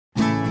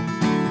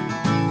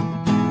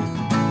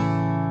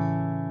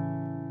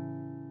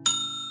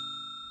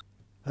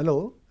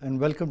Hello and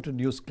welcome to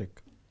NewsClick.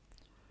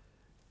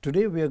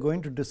 Today we are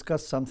going to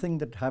discuss something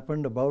that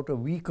happened about a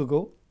week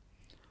ago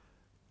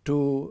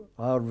to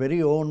our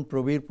very own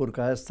Prabir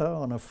Purkayashta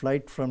on a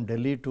flight from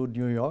Delhi to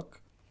New York,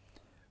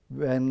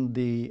 when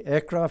the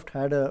aircraft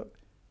had a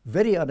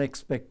very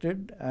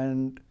unexpected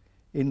and,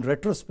 in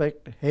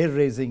retrospect,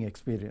 hair-raising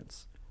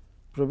experience.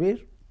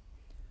 Prabir,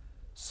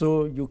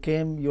 so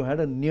you had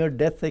a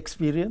near-death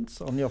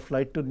experience on your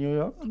flight to New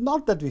York?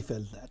 Not that we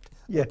felt that,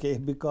 yeah. Okay,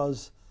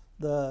 because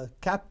the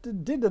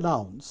captain did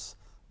announce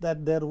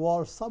that there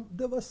were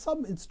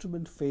some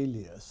instrument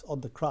failures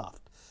on the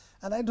craft,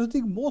 and I don't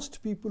think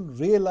most people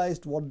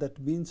realized what that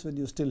means when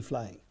you're still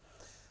flying.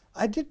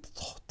 I did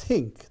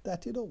think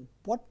that,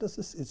 what does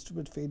this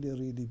instrument failure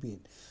really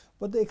mean?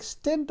 But the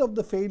extent of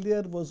the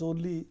failure was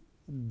only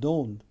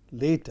known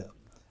later.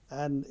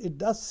 And it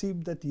does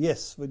seem that,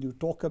 yes, when you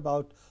talk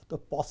about the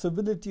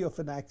possibility of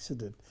an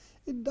accident,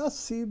 it does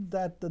seem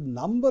that the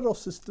number of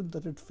systems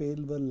that had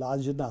failed were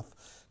large enough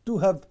to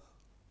have,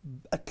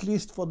 at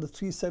least for the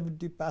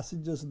 370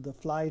 passengers in the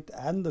flight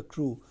and the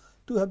crew,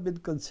 to have been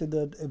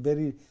considered a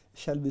very,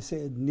 shall we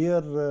say,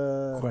 near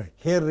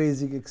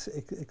hair-raising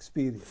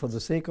experience. For the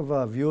sake of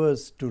our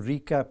viewers, to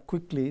recap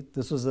quickly,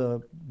 this was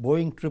a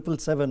Boeing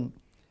 777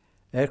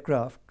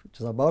 aircraft which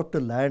is about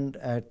to land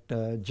at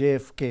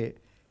JFK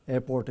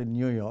Airport in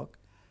New York,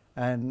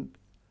 and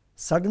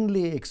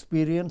suddenly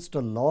experienced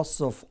a loss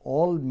of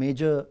all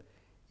major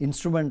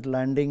instrument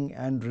landing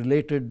and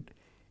related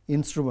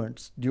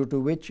instruments, due to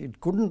which it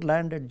couldn't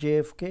land at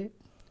JFK,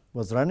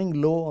 was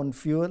running low on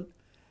fuel,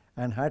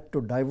 and had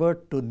to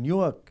divert to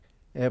Newark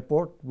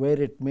Airport, where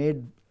it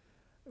made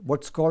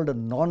what's called a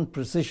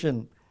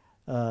non-precision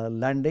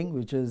landing,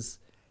 which is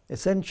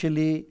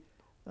essentially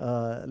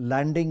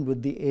landing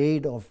with the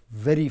aid of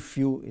very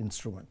few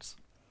instruments.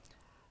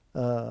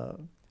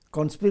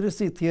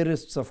 Conspiracy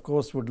theorists, of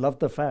course, would love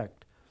the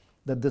fact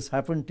that this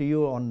happened to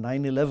you on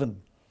 9/11,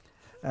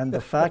 and the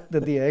fact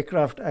that the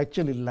aircraft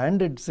actually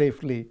landed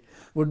safely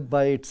would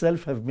by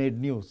itself have made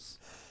news.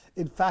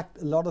 In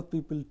fact, a lot of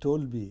people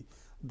told me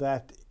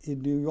that in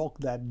New York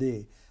that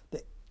day,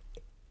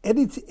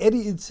 any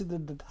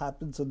incident that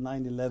happens on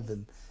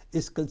 9/11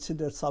 is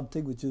considered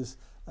something which is,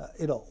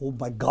 oh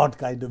my God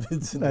kind of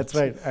incident. That's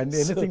right, and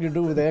anything to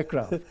do with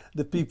aircraft.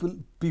 The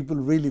people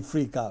really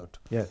freak out.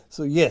 Yeah.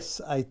 So yes,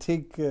 I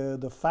think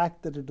the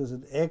fact that it was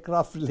an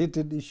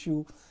aircraft-related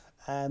issue,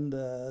 and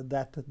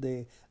that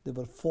they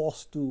were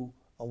forced to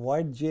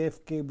avoid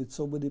JFK with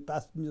so many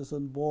passengers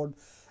on board,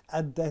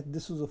 and that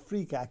this was a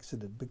freak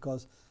accident,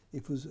 because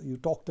you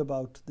talked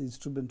about the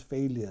instrument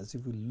failures.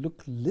 If you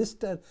look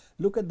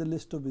at the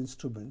list of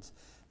instruments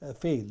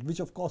failed,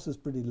 which of course is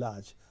pretty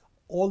large.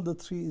 All the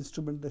 3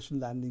 instrumentation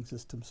landing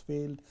systems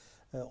failed,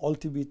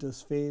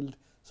 altimeters failed.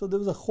 So there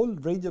was a whole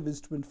range of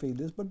instrument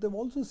failures, but they've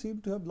also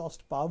seemed to have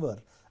lost power,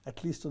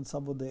 at least on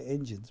some of their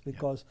engines,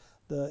 because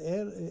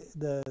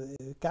the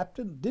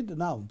captain did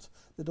announce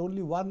that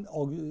only one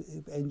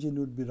engine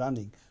would be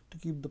running to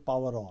keep the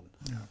power on.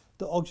 Yeah.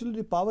 The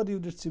auxiliary power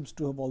unit seems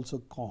to have also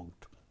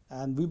conked,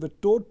 and we were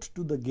towed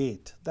to the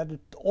gate.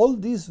 All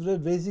these were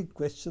raising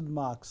question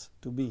marks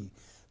to me,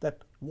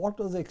 that what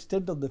was the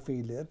extent of the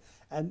failure,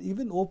 and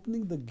even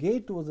opening the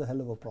gate was a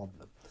hell of a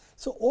problem.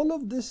 So all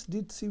of this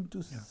did seem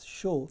to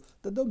show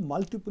that there were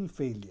multiple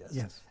failures.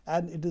 Yes.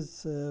 And it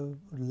is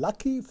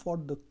lucky for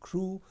the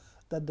crew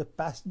that the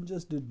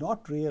passengers did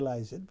not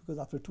realize it, because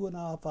after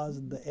 2.5 hours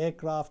in the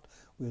aircraft,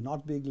 we are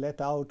not being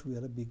let out, we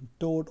are being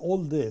towed. All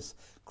this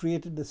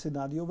created a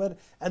scenario where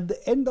at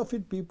the end of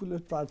it, people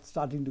were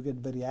starting to get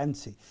very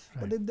antsy. Right.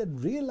 But if they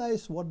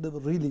realized what they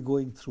were really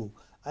going through,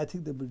 I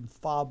think there would be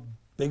far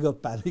bigger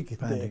panic in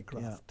the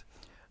aircraft.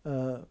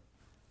 Yeah.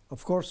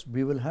 Of course,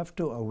 we will have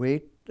to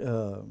await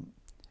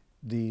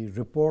the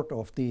report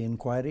of the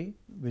inquiry,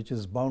 which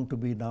is bound to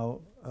be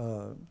now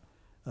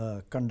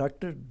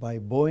conducted by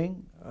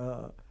Boeing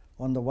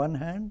on the one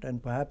hand,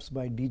 and perhaps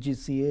by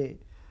DGCA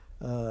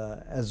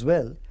as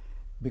well,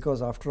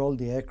 because after all,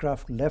 the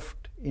aircraft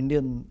left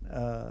Indian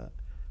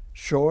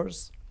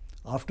shores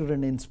after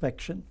an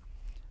inspection.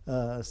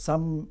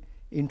 Some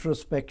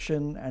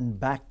introspection and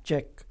back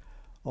check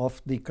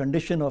of the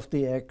condition of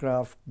the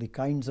aircraft, the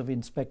kinds of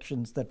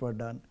inspections that were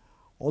done,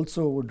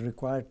 also would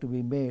require to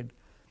be made.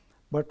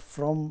 But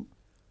from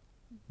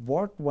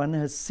what one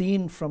has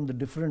seen from the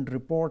different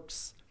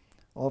reports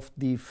of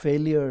the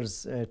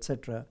failures,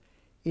 etc.,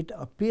 it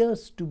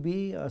appears to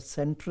be a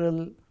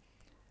central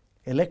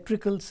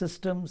electrical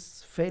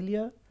systems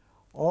failure,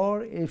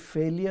 or a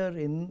failure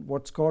in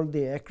what's called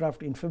the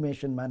aircraft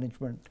information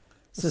management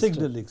system,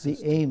 signaling the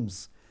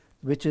AIMS,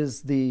 which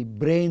is the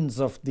brains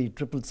of the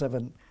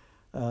 777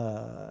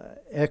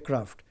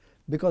 aircraft,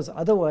 because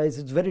otherwise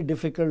it's very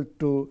difficult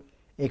to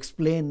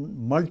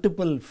explain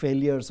multiple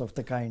failures of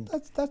the kind.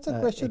 That's a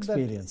question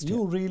that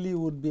you really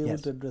would be able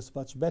to address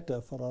much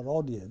better for our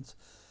audience,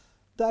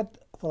 that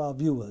for our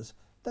viewers,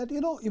 that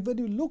when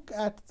you look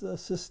at the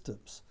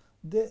systems,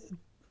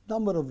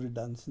 number of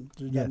redundancies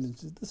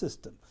in the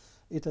system.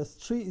 It has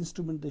 3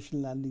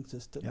 instrumentation landing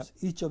systems. Yep.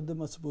 Each of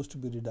them are supposed to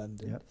be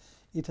redundant. Yep.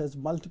 It has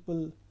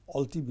multiple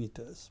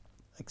altimeters.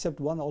 Except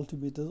one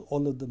altimeter,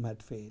 all of them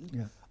had failed.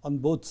 Yeah. On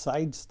both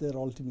sides, their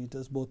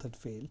altimeters both had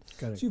failed.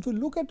 Correct. So if you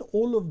look at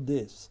all of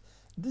this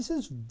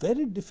is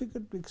very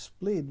difficult to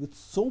explain with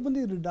so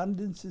many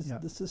redundancies in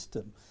the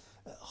system.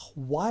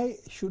 Why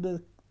should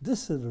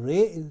this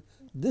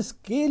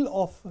scale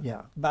of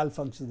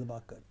malfunctions have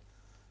occurred?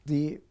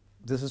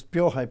 This is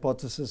pure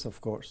hypothesis, of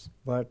course,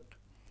 but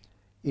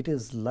it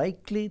is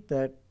likely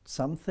that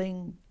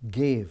something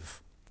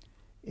gave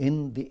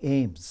in the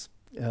AIMS,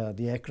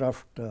 the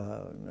Aircraft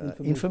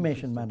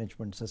Information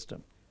Management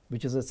System,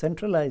 which is a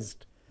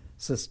centralized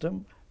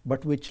system,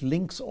 but which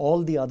links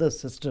all the other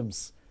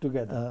systems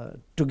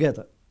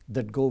together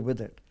that go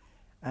with it.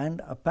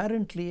 And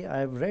apparently, I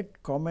have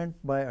read comment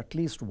by at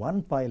least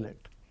one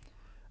pilot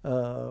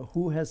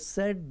who has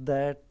said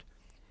that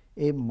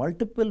a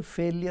multiple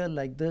failure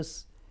like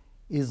this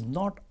is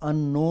not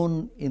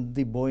unknown in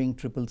the Boeing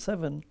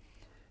 777,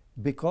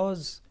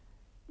 because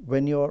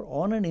when you're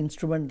on an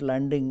instrument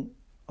landing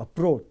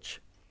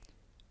approach,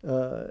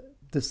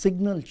 the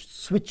signal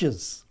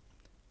switches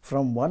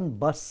from one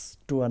bus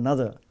to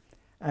another,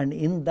 and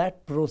in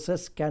that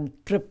process can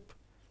trip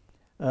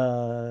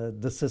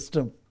the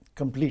system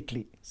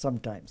completely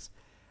sometimes.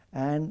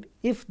 And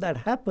if that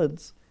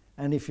happens,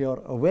 and if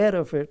you're aware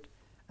of it,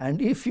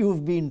 and if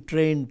you've been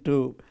trained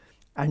to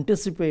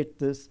anticipate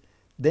this,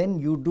 then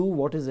you do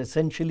what is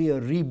essentially a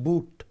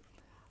reboot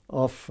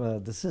of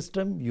the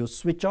system. You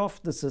switch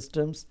off the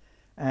systems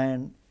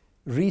and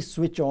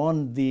re-switch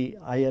on the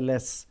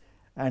ILS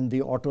and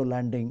the auto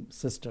landing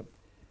system.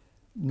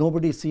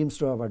 Nobody seems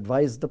to have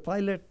advised the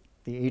pilot.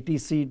 The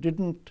ATC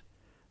didn't.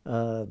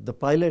 The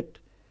pilot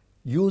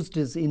used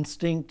his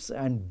instincts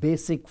and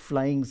basic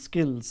flying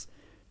skills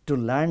to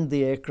land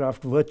the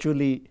aircraft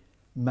virtually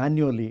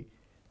manually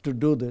to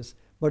do this.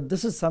 But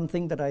this is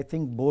something that I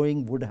think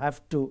Boeing would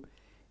have to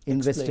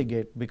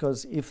investigate,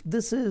 because if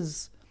this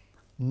is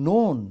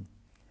known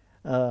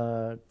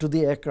to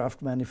the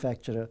aircraft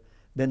manufacturer,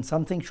 then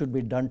something should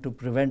be done to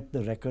prevent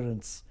the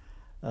recurrence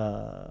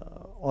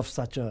of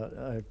such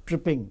a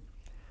tripping,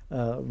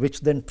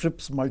 which then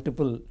trips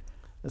multiple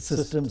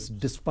systems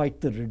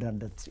despite the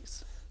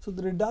redundancies. So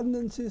the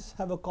redundancies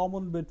have a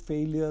common bit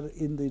failure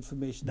in the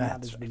information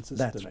management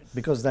system. That's right,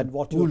 because that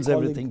pulls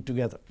everything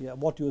together. Yeah,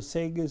 what you're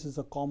saying is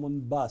a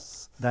common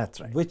bus.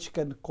 That's right. Which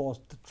can cause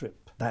the trip.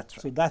 That's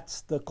right. So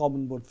that's the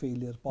common mode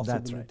failure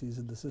possibilities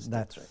in the system.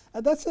 That's right.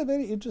 And that's a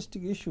very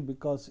interesting issue,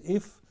 because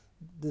if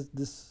the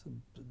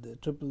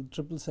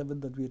 777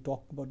 that we are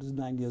talking about is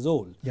 9 years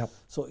old. Yep.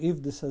 So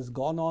if this has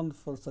gone on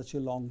for such a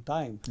long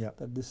time,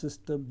 that the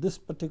system, this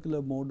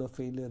particular mode of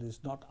failure is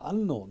not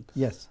unknown,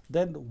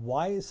 then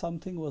why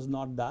something was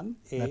not done?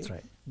 A. That's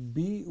right.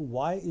 B.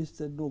 Why is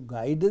there no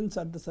guidance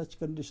under such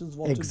conditions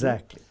what to do?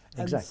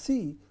 And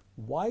C.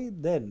 Why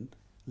then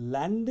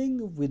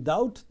landing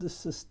without the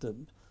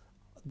system,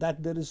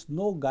 that there is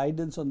no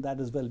guidance on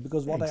that as well?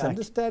 Because what I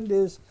understand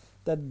is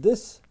that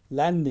this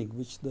landing,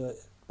 which the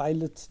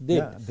pilots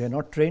did, they're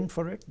not trained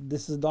for it.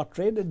 This is not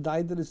trained, and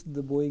neither is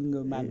the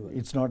Boeing manual.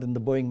 It's not in the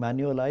Boeing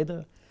manual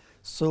either.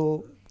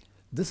 So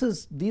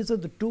these are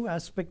the two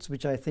aspects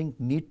which I think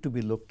need to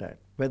be looked at.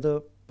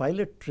 Whether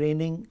pilot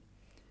training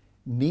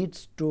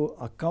needs to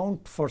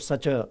account for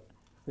such a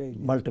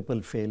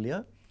multiple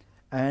failure,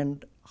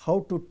 and how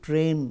to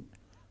train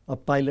a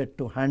pilot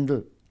to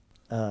handle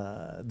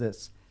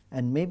this,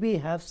 and maybe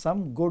have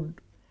some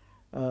good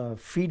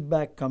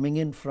feedback coming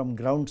in from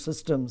ground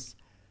systems,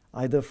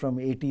 either from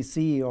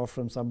ATC or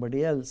from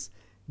somebody else.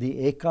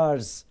 The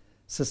ACARS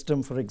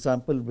system, for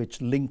example,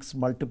 which links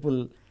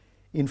multiple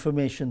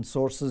information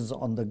sources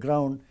on the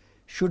ground,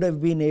 should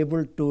have been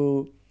able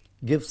to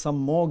give some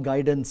more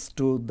guidance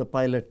to the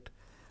pilot.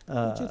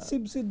 Which it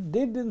seems it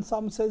did in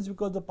some sense,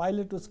 because the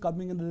pilot was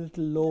coming in a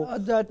little low.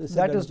 That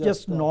is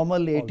just normal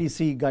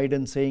ATC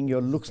guidance saying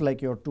looks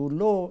like you're too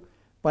low.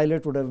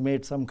 Pilot would have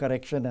made some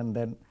correction and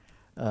then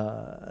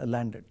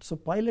landed. So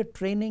pilot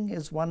training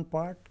is one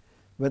part.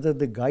 Whether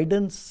the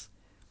guidance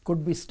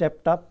could be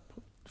stepped up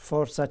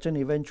for such an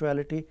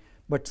eventuality,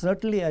 but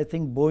certainly I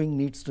think Boeing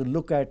needs to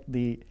look at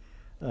the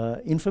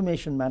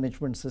information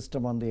management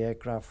system on the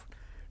aircraft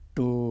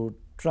to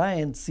try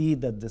and see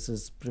that this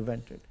is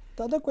prevented.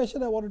 The other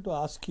question I wanted to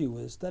ask you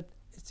is that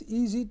it's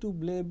easy to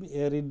blame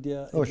Air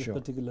India in this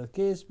particular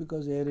case,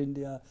 because Air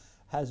India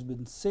has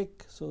been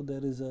sick, so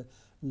there is a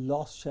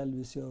loss, shall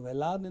we say, of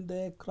elan in the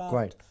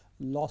aircraft.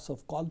 Loss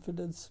of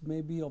confidence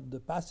maybe of the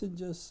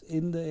passengers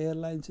in the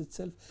airlines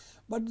itself.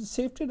 But the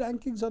safety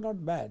rankings are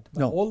not bad.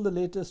 But all the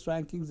latest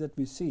rankings that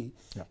we see,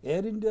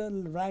 Air India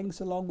ranks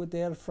along with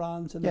Air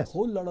France and a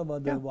whole lot of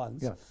other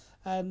ones.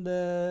 And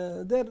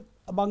they're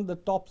among the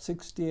top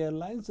 60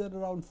 airlines, they're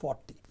around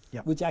 40,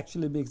 which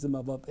actually makes them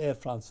above Air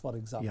France, for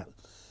example.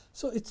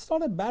 So it's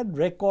not a bad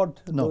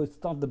record, No. though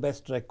it's not the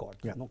best record,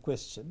 Yeah. no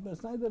question. But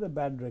it's neither a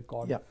bad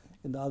record. Yeah.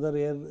 In the other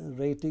air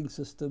rating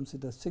systems,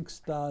 it has 6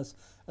 stars,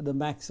 and the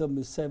maximum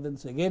is 7.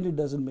 So again, it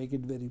doesn't make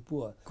it very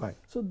poor. Quite.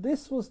 So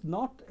this was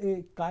not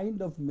a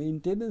kind of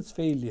maintenance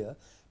failure,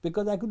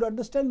 because I could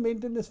understand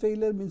maintenance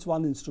failure means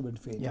one instrument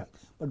failing. Yeah.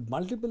 But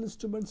multiple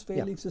instruments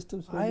failing, Yeah.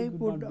 systems failing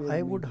would not be a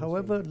I would, maintenance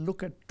however, failure.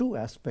 look at two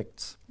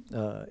aspects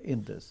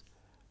in this.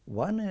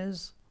 One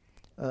is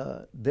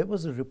there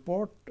was a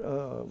report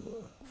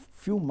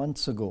few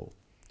months ago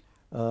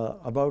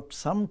about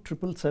some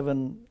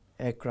 777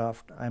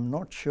 aircraft. I'm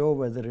not sure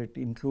whether it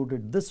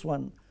included this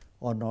one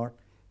or not,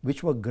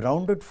 which were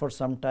grounded for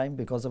some time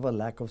because of a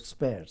lack of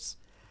spares.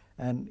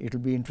 And it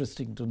will be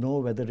interesting to know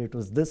whether it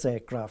was this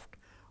aircraft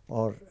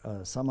or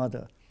some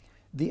other.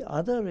 The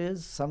other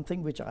is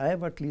something which I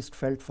have at least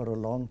felt for a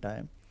long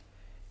time.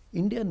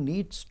 India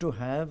needs to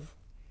have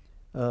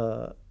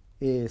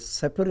a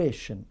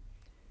separation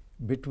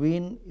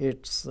between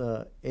its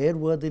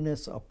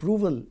airworthiness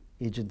approval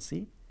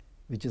agency,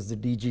 which is the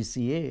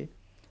DGCA,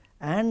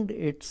 and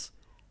its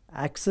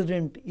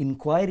accident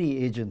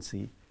inquiry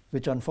agency,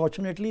 which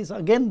unfortunately is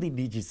again the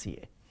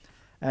DGCA.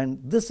 And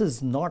this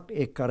is not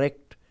a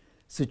correct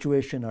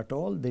situation at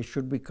all. There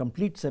should be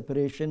complete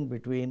separation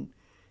between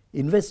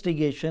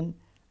investigation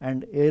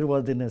and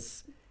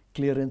airworthiness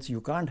clearance.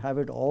 You can't have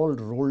it all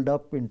rolled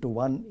up into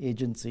one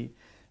agency,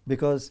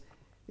 because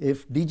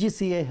if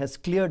DGCA has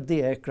cleared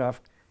the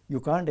aircraft, you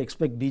can't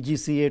expect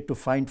DGCA to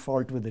find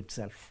fault with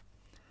itself.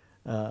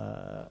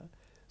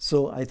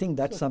 So I think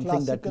that's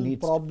something that needs.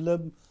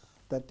 Problem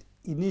that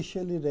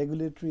initially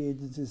regulatory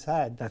agencies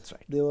had. That's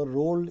right. They were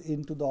rolled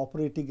into the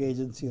operating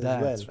agency as well.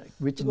 That's right.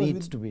 Which Because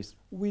needs to be.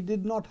 We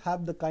did not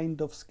have the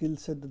kind of skill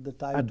set at the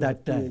time At to have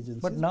that two time.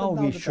 agencies. But now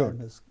we the should.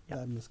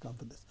 Time has come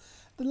for this.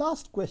 The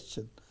last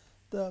question.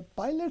 The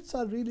pilots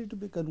are really to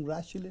be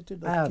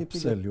congratulated on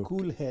keeping a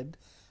cool head.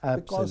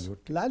 Because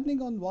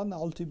landing on one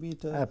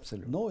altimeter,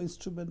 no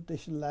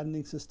instrumentation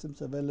landing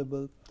systems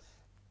available,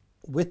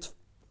 with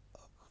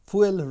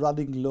fuel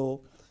running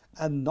low,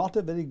 and not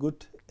a very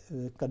good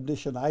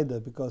condition either,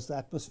 because the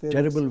atmosphere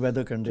terrible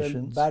weather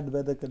conditions, bad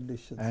weather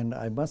conditions. And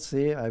I must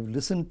say, I've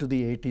listened to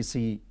the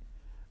ATC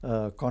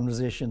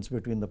conversations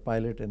between the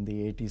pilot and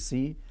the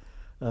ATC.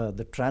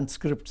 The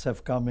transcripts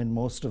have come in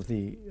most of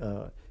the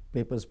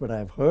papers, but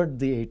I've heard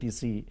the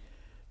ATC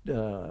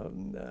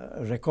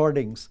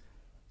recordings.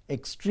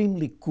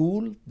 Extremely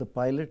cool. The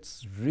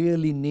pilots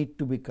really need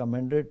to be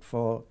commended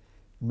for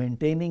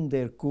maintaining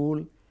their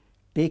cool,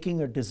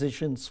 taking a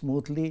decision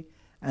smoothly,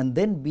 and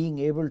then being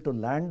able to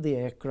land the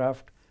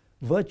aircraft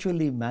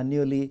virtually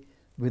manually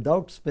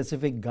without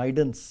specific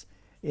guidance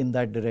in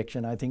that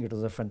direction. I think it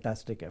was a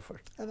fantastic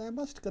effort. And I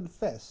must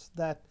confess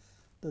that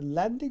the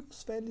landing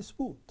was fairly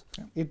smooth.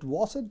 Yeah. It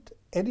wasn't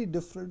any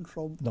different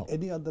from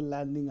any other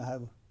landing I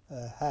have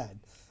had.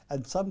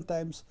 And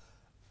sometimes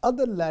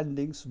other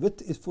landings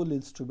with full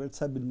instruments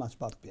have been much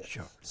bumpier.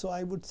 Sure. So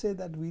I would say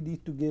that we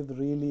need to give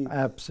really...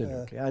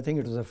 Absolutely. I think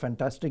it was a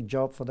fantastic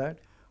job for that.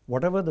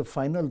 Whatever the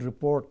final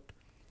report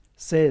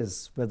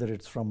says, whether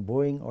it's from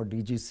Boeing or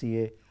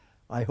DGCA,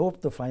 I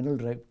hope the final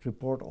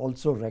report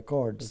also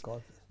records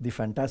the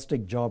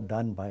fantastic job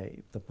done by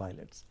the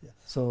pilots. Yeah.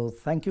 So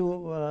thank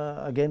you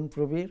again,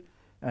 Prabir,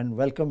 and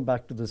welcome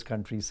back to this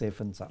country safe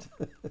and sound.